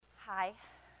Hi.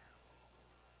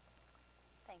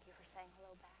 Thank you for saying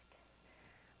hello back.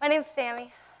 My name's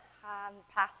Sammy. I'm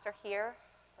the pastor here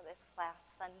for this last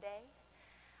Sunday.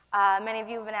 Many of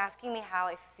you have been asking me how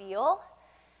I feel.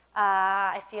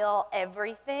 I feel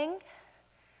everything.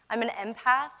 I'm an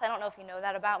empath. I don't know if you know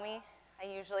that about me. I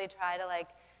usually try to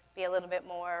be a little bit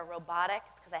more robotic.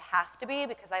 It's because I have to be,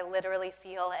 because I literally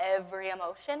feel every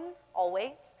emotion,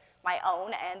 always, my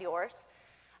own and yours.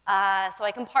 So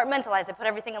I compartmentalize. I put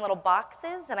everything in little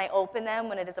boxes, and I open them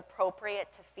when it is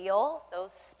appropriate to feel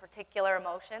those particular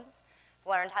emotions. I've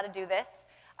learned how to do this.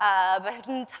 But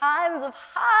in times of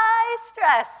high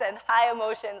stress and high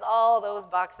emotions, all those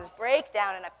boxes break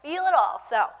down, and I feel it all.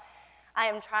 So I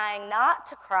am trying not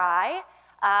to cry,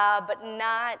 but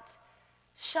not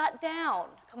shut down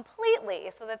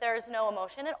completely so that there is no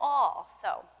emotion at all.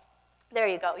 So there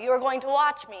you go. You are going to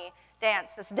watch me dance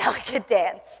this delicate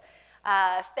dance.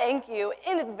 Thank you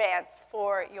in advance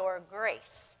for your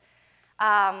grace.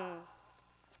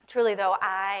 Truly, though,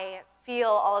 I feel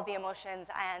all of the emotions,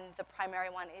 and the primary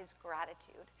one is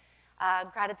gratitude.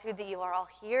 Gratitude that you are all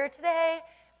here today,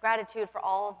 gratitude for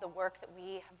all of the work that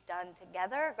we have done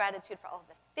together, gratitude for all of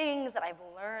the things that I've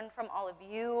learned from all of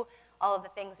you, all of the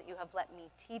things that you have let me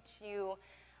teach you.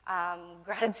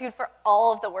 Gratitude for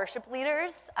all of the worship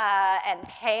leaders and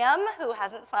Pam, who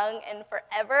hasn't sung in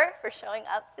forever, for showing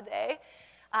up today.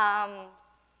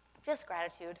 Just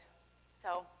gratitude.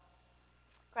 So,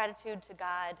 gratitude to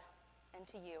God and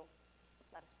to you.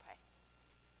 Let us pray.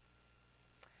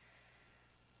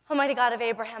 Almighty God of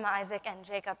Abraham, Isaac, and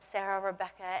Jacob, Sarah,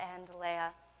 Rebecca, and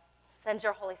Leah, send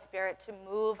your Holy Spirit to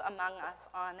move among us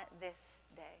on this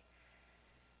day.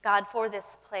 God, for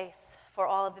this place, for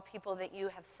all of the people that you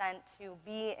have sent to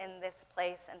be in this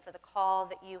place, and for the call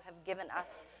that you have given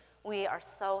us, we are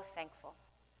so thankful.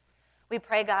 We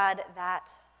pray, God,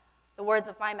 that the words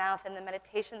of my mouth and the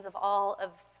meditations of all of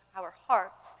our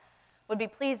hearts would be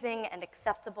pleasing and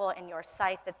acceptable in your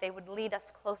sight, that they would lead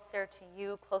us closer to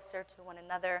you, closer to one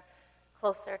another,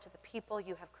 closer to the people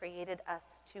you have created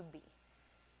us to be.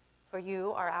 For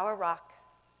you are our rock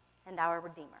and our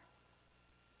Redeemer.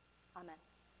 Amen.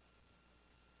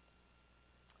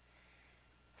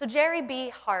 So Jerry B.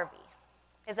 Harvey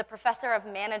is a professor of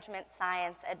management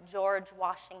science at George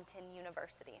Washington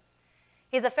University.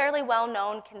 He's a fairly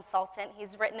well-known consultant.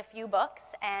 He's written a few books,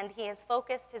 and he has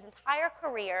focused his entire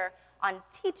career on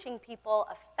teaching people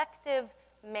effective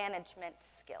management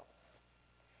skills.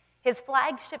 His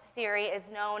flagship theory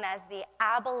is known as the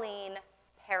Abilene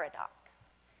Paradox,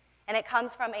 and it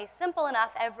comes from a simple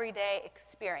enough everyday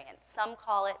experience. Some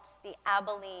call it the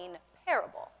Abilene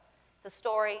Parable. It's a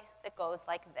story that goes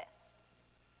like this.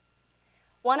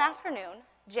 One afternoon,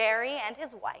 Jerry and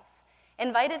his wife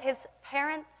invited his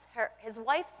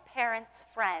wife's parents'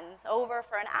 friends over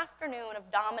for an afternoon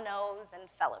of dominoes and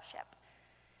fellowship.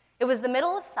 It was the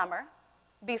middle of summer,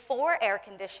 before air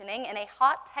conditioning, in a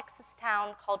hot Texas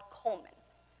town called Coleman.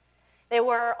 They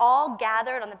were all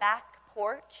gathered on the back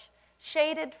porch,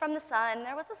 shaded from the sun.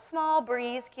 There was a small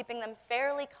breeze keeping them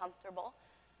fairly comfortable,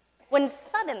 when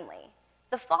suddenly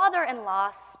the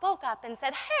father-in-law spoke up and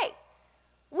said, "Hey,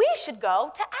 we should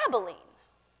go to Abilene,"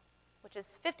 which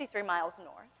is 53 miles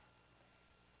north,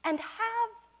 "and have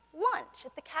lunch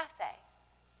at the cafe."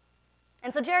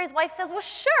 And so Jerry's wife says, "Well,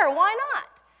 sure, why not?"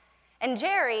 And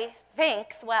Jerry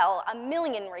thinks, well, a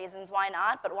million reasons why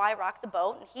not, but why rock the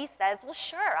boat? And he says, "Well,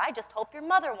 sure, I just hope your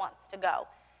mother wants to go."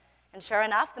 And sure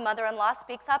enough, the mother-in-law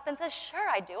speaks up and says, "Sure,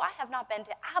 I do. I have not been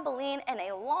to Abilene in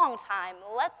a long time.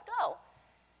 Let's go."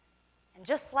 And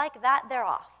just like that, they're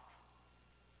off.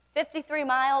 53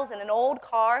 miles in an old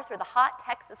car through the hot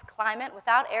Texas climate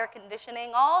without air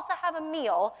conditioning, all to have a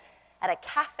meal at a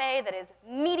cafe that is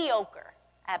mediocre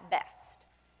at best.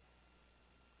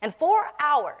 And 4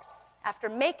 hours after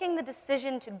making the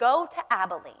decision to go to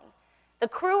Abilene, the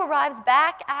crew arrives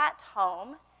back at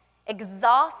home,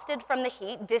 exhausted from the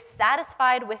heat,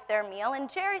 dissatisfied with their meal, and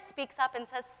Jerry speaks up and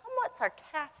says somewhat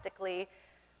sarcastically,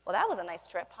 "Well, that was a nice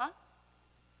trip, huh?"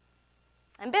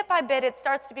 And bit by bit, it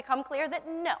starts to become clear that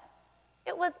no,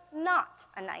 it was not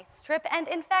a nice trip, and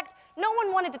in fact, no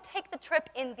one wanted to take the trip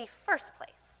in the first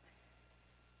place.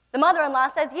 The mother-in-law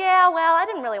says, "Yeah, well, I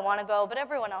didn't really want to go, but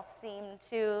everyone else seemed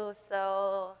to,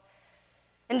 so..."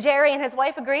 And Jerry and his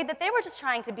wife agreed that they were just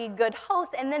trying to be good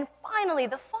hosts, and then finally,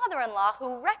 the father-in-law,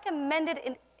 who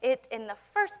recommended it in the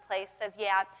first place, says,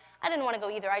 "Yeah, I didn't want to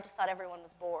go either, I just thought everyone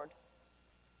was bored."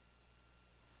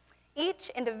 Each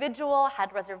individual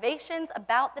had reservations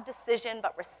about the decision,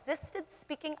 but resisted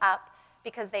speaking up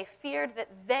because they feared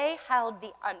that they held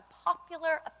the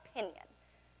unpopular opinion,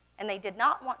 and they did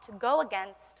not want to go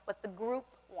against what the group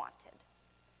wanted.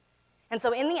 And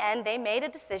so in the end, they made a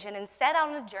decision and set out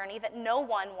on a journey that no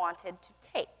one wanted to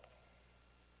take.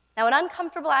 Now, an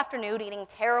uncomfortable afternoon eating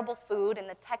terrible food in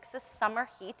the Texas summer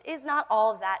heat is not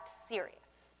all that serious.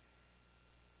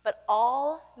 But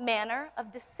all manner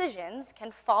of decisions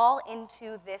can fall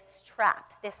into this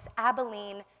trap, this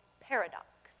Abilene paradox.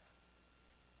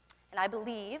 And I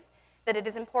believe that it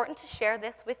is important to share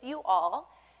this with you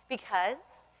all because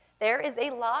there is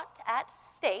a lot at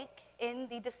stake in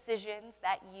the decisions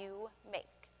that you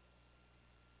make.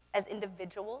 As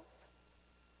individuals,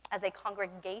 as a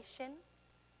congregation,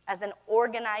 as an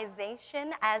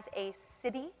organization, as a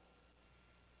city.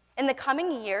 In the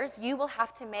coming years, you will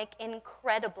have to make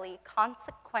incredibly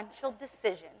consequential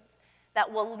decisions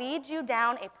that will lead you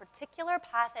down a particular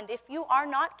path, and if you are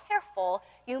not careful,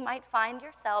 you might find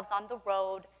yourselves on the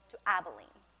road to Abilene,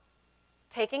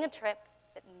 taking a trip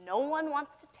that no one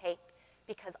wants to take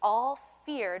because all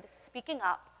feared speaking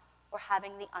up or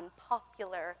having the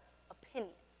unpopular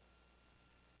opinion.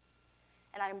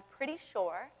 And I'm pretty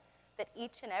sure that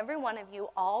each and every one of you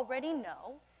already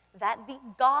know that the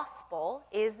gospel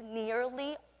is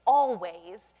nearly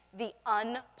always the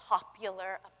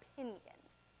unpopular opinion.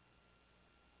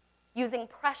 Using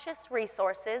precious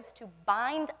resources to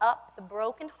bind up the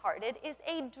brokenhearted is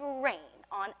a drain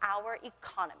on our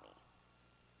economy.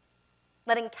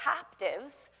 Letting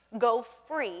captives go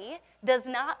free does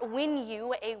not win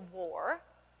you a war,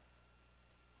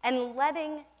 and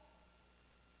letting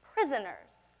prisoners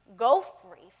go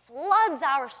free floods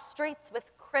our streets with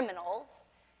criminals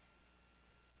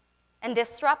and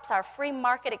disrupts our free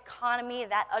market economy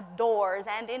that adores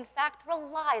and, in fact,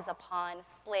 relies upon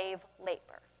slave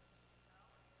labor.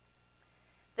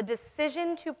 The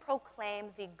decision to proclaim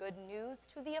the good news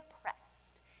to the oppressed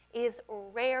is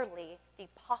rarely the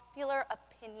popular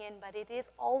opinion, but it is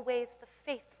always the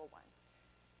faithful one.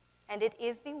 And it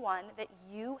is the one that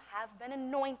you have been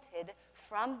anointed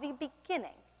from the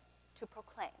beginning to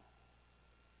proclaim.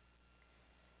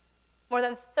 More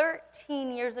than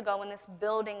 13 years ago, when this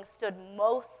building stood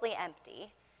mostly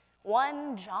empty,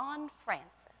 one John Francis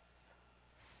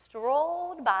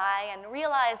strolled by and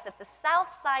realized that the south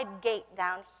side gate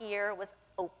down here was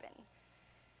open.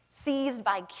 Seized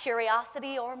by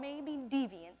curiosity or maybe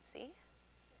deviancy,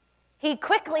 he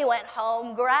quickly went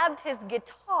home, grabbed his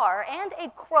guitar and a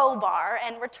crowbar,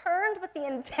 and returned with the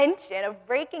intention of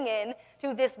breaking in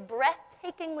to this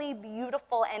breathtakingly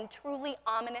beautiful and truly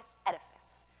ominous edifice.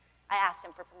 I asked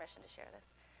him for permission to share this.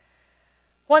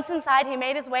 Once inside, he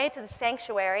made his way to the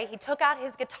sanctuary. He took out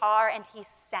his guitar and he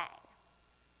sang.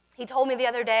 He told me the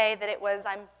other day that it was,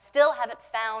 I still haven't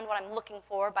found what I'm looking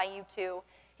for by U2.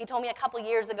 He told me a couple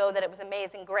years ago that it was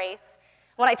Amazing Grace.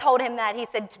 When I told him that, he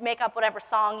said, to make up whatever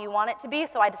song you want it to be,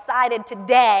 so I decided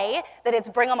today that it's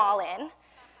Bring 'Em All In.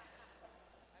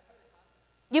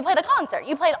 You played a concert.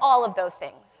 You played all of those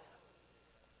things.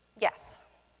 Yes,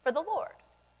 for the Lord.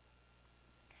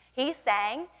 He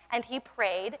sang, and he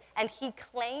prayed, and he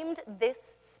claimed this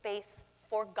space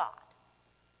for God,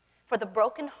 for the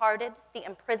brokenhearted, the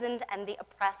imprisoned, and the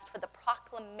oppressed, for the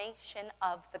proclamation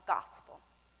of the gospel.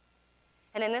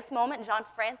 And in this moment, John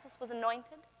Francis was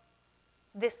anointed.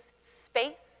 This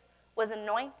space was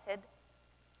anointed,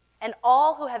 and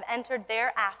all who have entered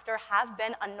thereafter have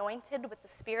been anointed with the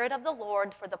Spirit of the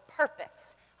Lord for the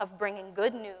purpose of bringing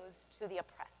good news to the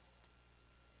oppressed.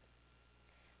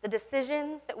 The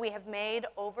decisions that we have made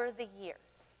over the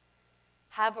years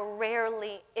have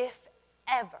rarely, if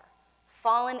ever,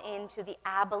 fallen into the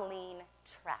Abilene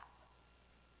trap.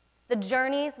 The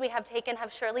journeys we have taken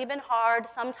have surely been hard,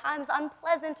 sometimes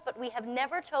unpleasant, but we have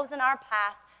never chosen our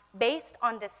path based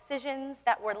on decisions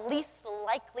that were least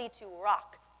likely to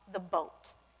rock the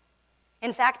boat.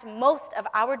 In fact, most of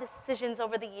our decisions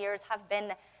over the years have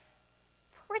been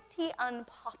pretty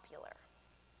unpopular,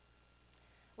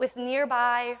 with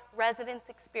nearby residents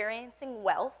experiencing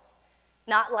wealth,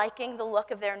 not liking the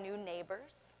look of their new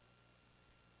neighbors,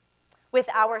 with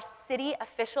our city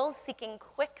officials seeking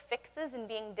quick fixes and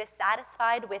being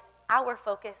dissatisfied with our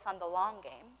focus on the long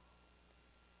game,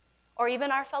 or even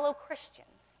our fellow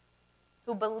Christians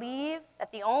who believe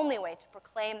that the only way to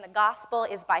proclaim the gospel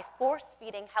is by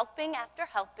force-feeding helping after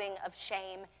helping of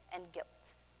shame and guilt.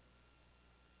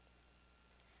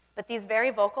 But these very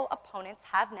vocal opponents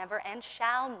have never and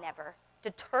shall never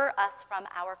deter us from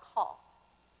our call.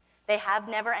 They have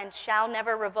never and shall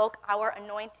never revoke our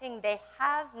anointing. They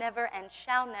have never and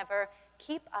shall never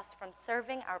keep us from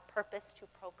serving our purpose to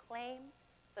proclaim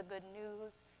the good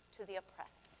news to the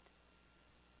oppressed.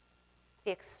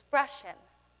 The expression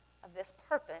of this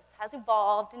purpose has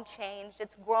evolved and changed.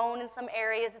 It's grown in some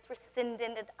areas, it's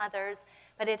rescinded in others,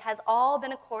 but it has all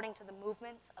been according to the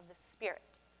movements of the Spirit.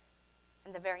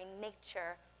 and the very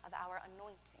nature of our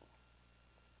anointing.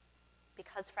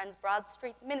 Because, friends, Broad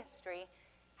Street Ministry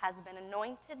has been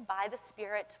anointed by the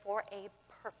Spirit for a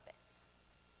purpose: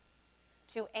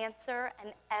 to answer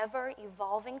an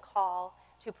ever-evolving call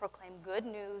to proclaim good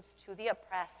news to the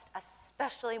oppressed,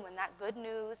 especially when that good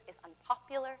news is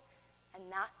unpopular and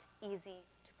not easy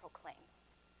to proclaim.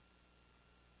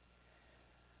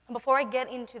 And before I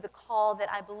get into the call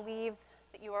that I believe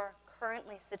that you are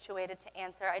currently situated to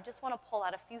answer, I just want to pull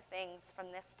out a few things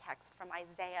from this text from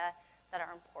Isaiah that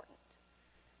are important.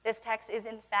 This text is,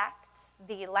 in fact,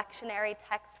 the lectionary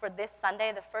text for this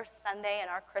Sunday, the first Sunday in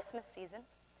our Christmas season,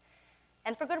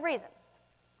 and for good reason.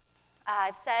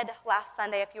 I've said last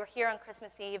Sunday, if you were here on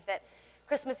Christmas Eve, that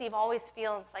Christmas Eve always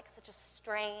feels like such a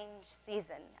strange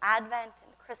season. Advent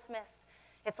and Christmas,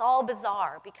 it's all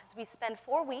bizarre because we spend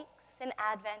 4 weeks in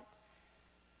Advent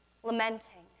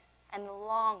lamenting and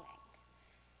longing.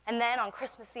 And then on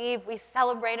Christmas Eve, we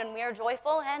celebrate and we are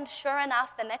joyful, and sure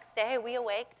enough, the next day we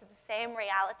awake to the same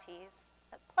realities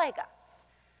that plague us.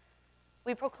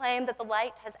 We proclaim that the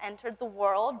light has entered the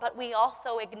world, but we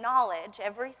also acknowledge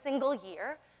every single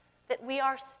year that we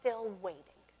are still waiting.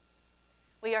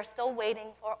 We are still waiting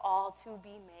for all to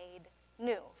be made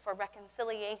new, for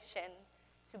reconciliation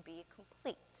to be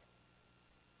complete.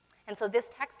 And so this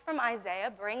text from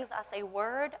Isaiah brings us a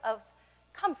word of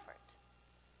comfort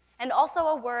and also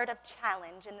a word of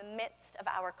challenge in the midst of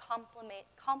our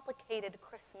complicated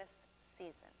Christmas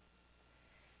season.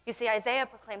 You see, Isaiah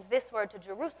proclaims this word to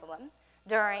Jerusalem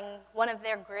during one of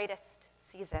their greatest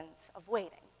seasons of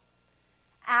waiting.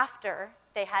 After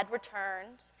they had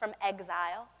returned from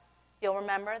exile, you'll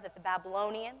remember that the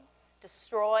Babylonians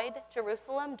destroyed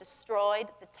Jerusalem, destroyed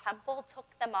the temple, took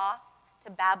them off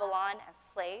to Babylon as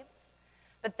slaves.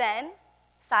 But then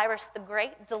Cyrus the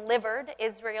Great delivered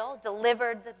Israel,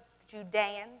 delivered the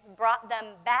Judeans, brought them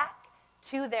back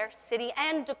to their city,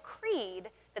 and decreed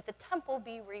that the temple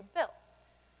be rebuilt.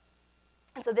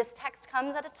 And so this text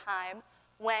comes at a time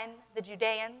when the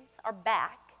Judeans are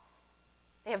back.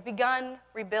 They have begun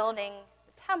rebuilding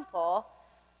the temple,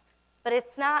 but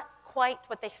it's not quite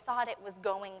what they thought it was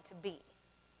going to be.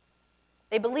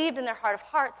 They believed in their heart of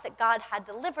hearts that God had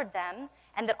delivered them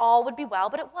and that all would be well,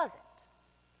 but it wasn't.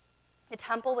 The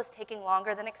temple was taking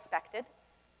longer than expected.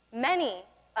 Many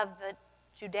of the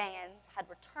Judeans had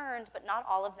returned, but not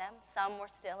all of them. Some were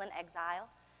still in exile.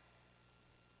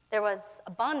 There was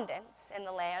abundance in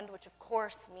the land, which of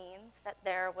course means that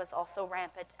there was also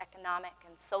rampant economic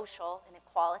and social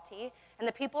inequality, and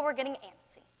the people were getting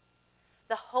antsy.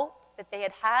 The hope that they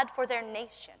had had for their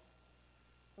nation,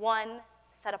 one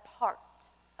set apart,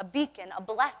 a beacon, a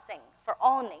blessing for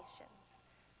all nations,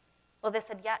 well, this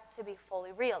had yet to be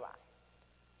fully realized.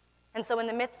 And so in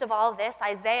the midst of all this,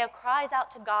 Isaiah cries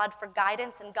out to God for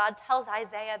guidance, and God tells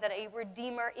Isaiah that a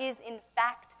Redeemer is in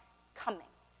fact coming,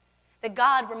 that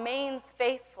God remains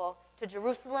faithful to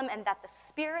Jerusalem, and that the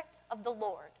Spirit of the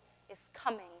Lord is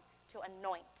coming to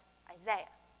anoint Isaiah.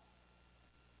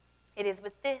 It is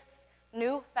with this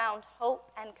newfound hope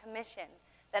and commission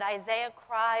that Isaiah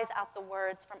cries out the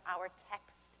words from our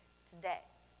text today.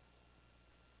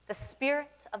 The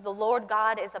Spirit of the Lord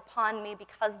God is upon me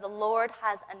because the Lord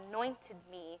has anointed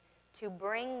me to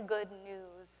bring good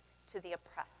news to the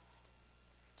oppressed,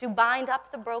 to bind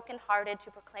up the brokenhearted,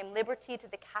 to proclaim liberty to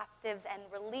the captives and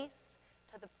release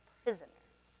to the prisoners.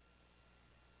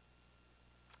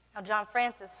 Now, John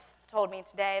Francis told me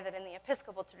today that in the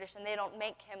Episcopal tradition, they don't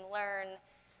make him learn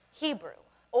Hebrew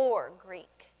or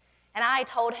Greek. And I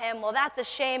told him, well, that's a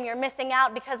shame, you're missing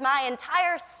out, because my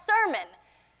entire sermon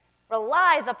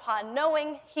relies upon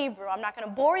knowing Hebrew. I'm not going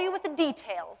to bore you with the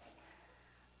details,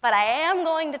 but I am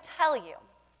going to tell you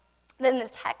that in the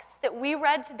text that we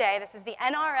read today, this is the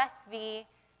NRSV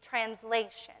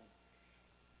translation,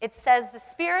 it says, "The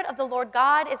Spirit of the Lord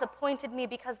God is appointed me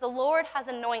because the Lord has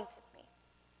anointed me."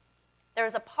 There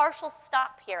is a partial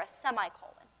stop here, a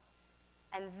semicolon.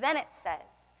 And then it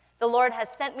says, "The Lord has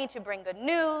sent me to bring good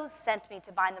news, sent me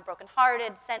to bind the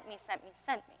brokenhearted, sent me, sent me,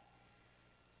 sent me."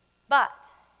 But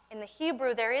in the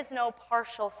Hebrew, there is no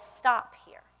partial stop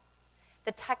here.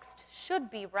 The text should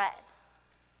be read,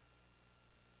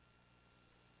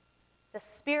 "The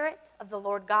Spirit of the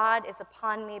Lord God is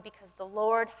upon me because the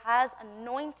Lord has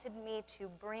anointed me to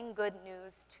bring good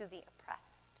news to the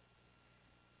oppressed."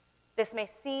 This may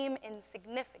seem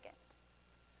insignificant,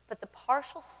 but the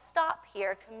partial stop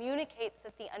here communicates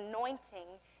that the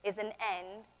anointing is an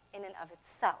end in and of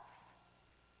itself.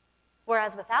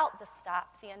 Whereas without the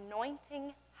stop, the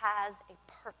anointing has a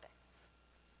purpose.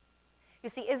 You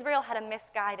see, Israel had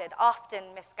a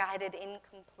often misguided,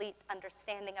 incomplete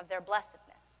understanding of their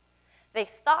blessedness. They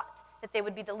thought that they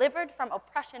would be delivered from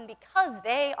oppression because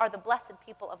they are the blessed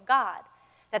people of God,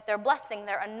 that their blessing,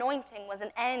 their anointing was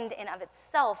an end in of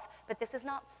itself, but this is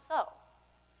not so.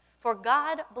 For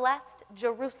God blessed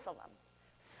Jerusalem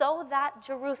so that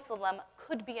Jerusalem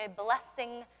could be a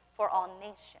blessing for all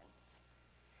nations.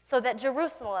 So that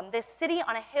Jerusalem, this city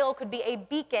on a hill, could be a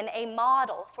beacon, a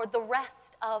model for the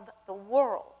rest of the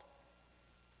world.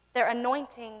 Their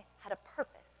anointing had a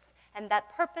purpose, and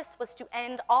that purpose was to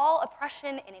end all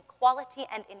oppression, inequality,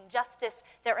 and injustice.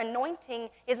 Their anointing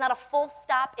is not a full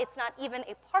stop, it's not even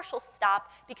a partial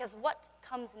stop, because what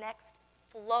comes next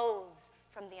flows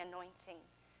from the anointing.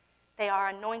 They are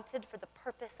anointed for the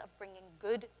purpose of bringing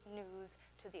good news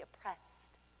to the oppressed.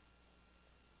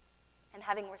 And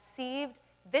having received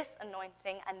this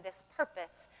anointing and this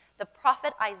purpose, the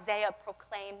prophet Isaiah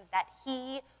proclaims that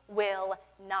he will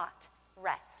not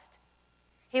rest.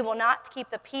 He will not keep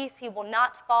the peace. He will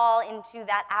not fall into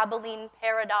that Abilene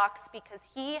paradox because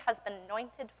he has been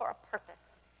anointed for a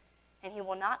purpose, and he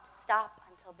will not stop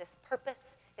until this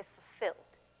purpose is fulfilled.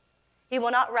 He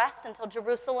will not rest until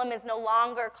Jerusalem is no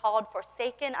longer called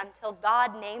forsaken, until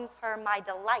God names her, "My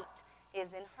delight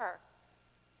is in her."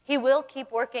 He will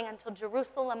keep working until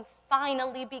Jerusalem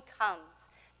finally becomes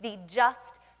the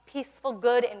just, peaceful,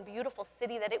 good, and beautiful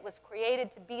city that it was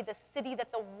created to be, the city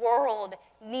that the world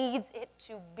needs it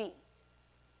to be.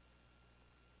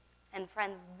 And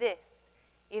friends, this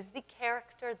is the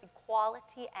character, the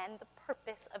quality, and the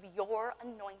purpose of your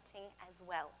anointing as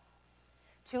well.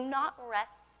 To not rest,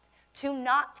 to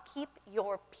not keep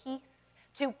your peace,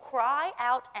 to cry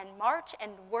out and march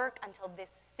and work until this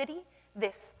city,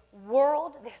 this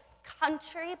world, this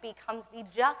country becomes the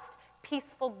just,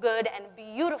 peaceful, good, and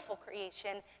beautiful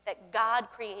creation that God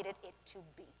created it to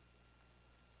be.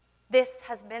 This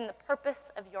has been the purpose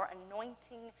of your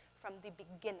anointing from the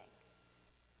beginning.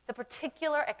 The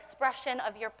particular expression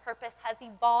of your purpose has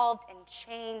evolved and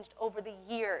changed over the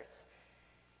years,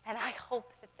 and I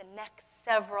hope that the next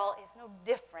several is no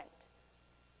different.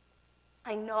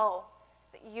 I know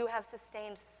that you have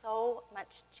sustained so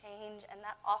much change, and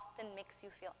that often makes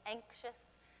you feel anxious,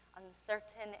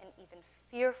 uncertain, and even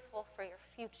fearful for your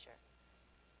future.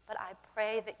 But I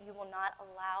pray that you will not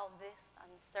allow this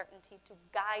uncertainty to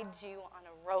guide you on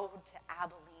a road to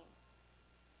Abilene.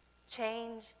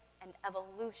 Change and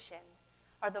evolution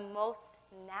are the most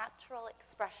natural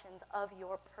expressions of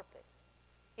your purpose.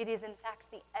 It is, in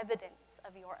fact, the evidence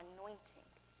of your anointing.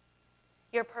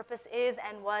 Your purpose is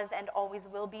and was and always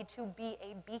will be to be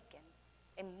a beacon,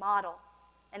 a model,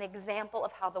 an example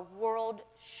of how the world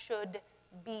should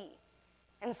be.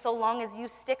 And so long as you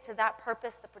stick to that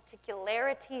purpose, the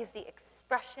particularities, the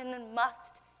expression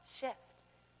must shift.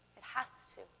 It has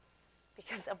to,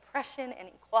 because oppression and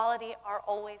equality are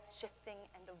always shifting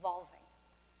and evolving.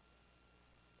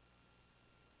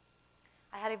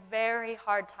 I had a very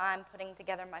hard time putting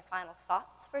together my final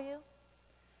thoughts for you,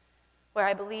 where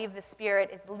I believe the Spirit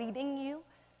is leading you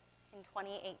in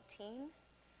 2018.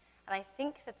 And I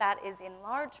think that that is in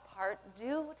large part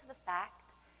due to the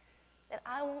fact that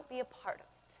I won't be a part of it.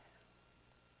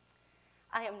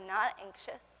 I am not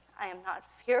anxious. I am not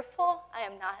fearful. I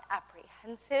am not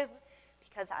apprehensive,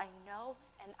 because I know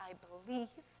and I believe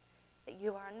that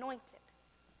you are anointed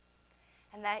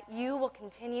and that you will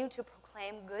continue to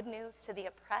proclaim good news to the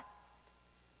oppressed.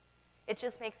 It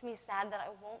just makes me sad that I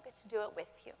won't get to do it with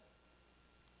you,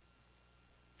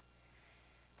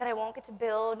 that I won't get to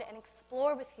build and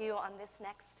explore with you on this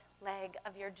next leg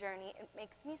of your journey. It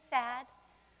makes me sad,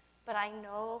 but I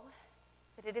know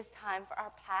that it is time for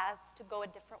our paths to go a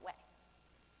different way.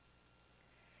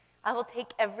 I will take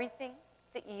everything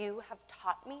that you have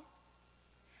taught me.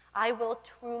 I will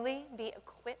truly be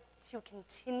equipped to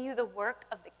continue the work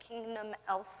of the kingdom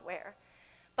elsewhere,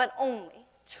 but only,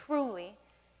 truly,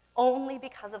 only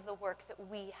because of the work that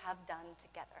we have done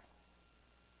together.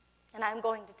 And I'm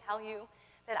going to tell you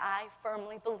that I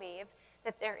firmly believe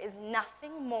that there is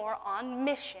nothing more on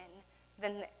mission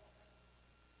than this.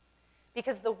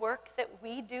 Because the work that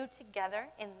we do together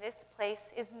in this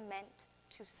place is meant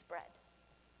to spread.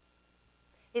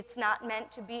 It's not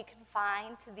meant to be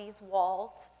confined to these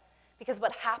walls, because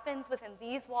what happens within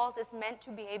these walls is meant to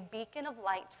be a beacon of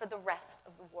light for the rest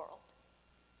of the world.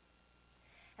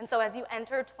 And so as you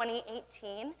enter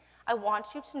 2018, I want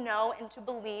you to know and to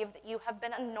believe that you have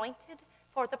been anointed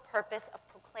for the purpose of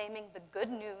proclaiming the good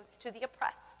news to the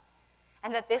oppressed,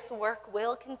 and that this work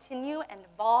will continue and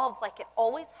evolve like it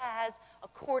always has,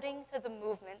 according to the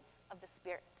movements of the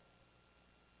Spirit.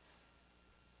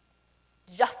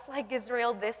 Just like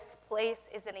Israel, this place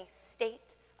is in a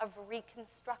state of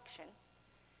reconstruction.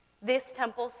 This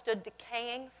temple stood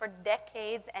decaying for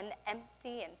decades and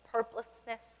empty and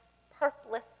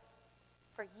purposeless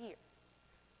for years.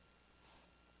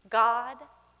 God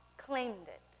claimed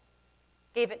it,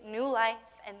 gave it new life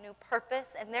and new purpose,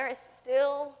 and there is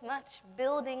still much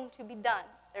building to be done.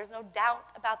 There's no doubt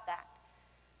about that.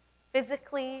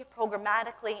 Physically,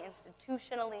 programmatically,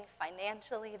 institutionally,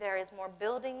 financially, there is more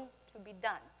building to be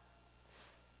done.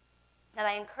 And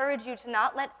I encourage you to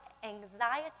not let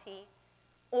anxiety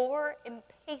or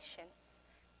impatience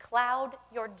cloud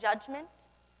your judgment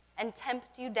and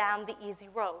tempt you down the easy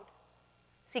road,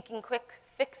 seeking quick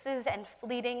fixes and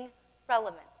fleeting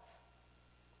relevance.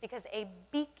 Because a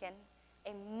beacon,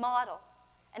 a model,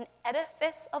 an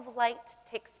edifice of light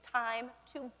takes time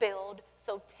to build,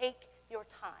 so take your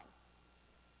time.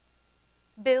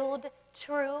 Build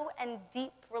true and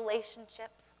deep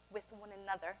relationships with one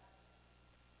another.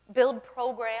 Build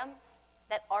programs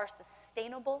that are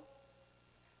sustainable.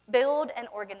 Build an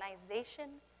organization,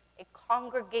 a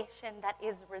congregation that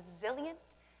is resilient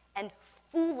and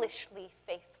foolishly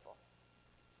faithful.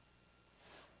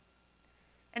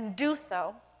 And do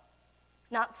so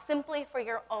not simply for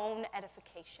your own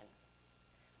edification,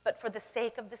 but for the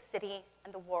sake of the city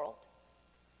and the world.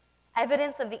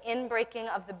 Evidence of the inbreaking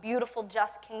of the beautiful,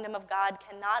 just kingdom of God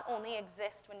can not only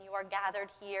exist when you are gathered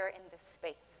here in this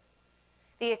space.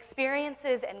 The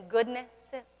experiences and goodness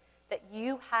that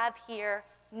you have here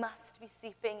must be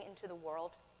seeping into the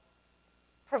world,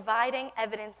 providing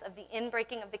evidence of the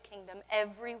inbreaking of the kingdom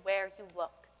everywhere you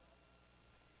look.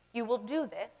 You will do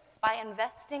this by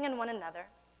investing in one another,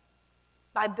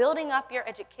 by building up your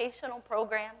educational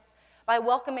programs, by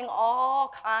welcoming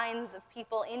all kinds of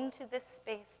people into this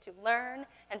space to learn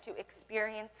and to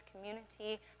experience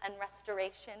community and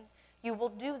restoration. You will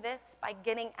do this by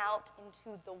getting out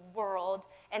into the world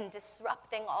and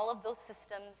disrupting all of those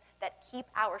systems that keep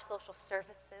our social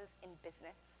services in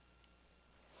business.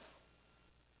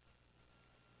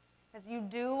 As you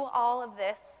do all of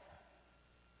this,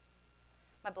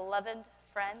 my beloved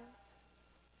friends,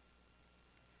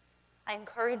 I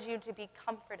encourage you to be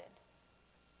comforted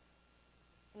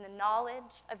in the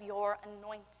knowledge of your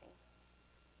anointing.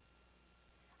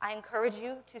 I encourage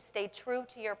you to stay true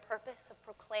to your purpose of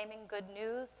proclaiming good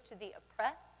news to the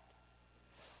oppressed.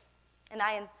 And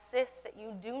I insist that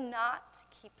you do not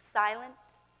keep silent,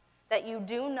 that you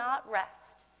do not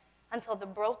rest until the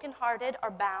brokenhearted are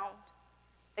bound,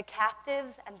 the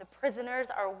captives and the prisoners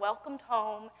are welcomed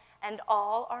home, and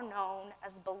all are known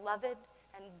as beloved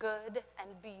and good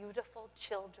and beautiful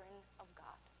children of God.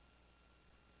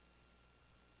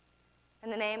 In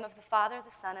the name of the Father,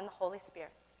 the Son, and the Holy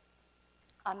Spirit.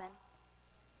 Amen.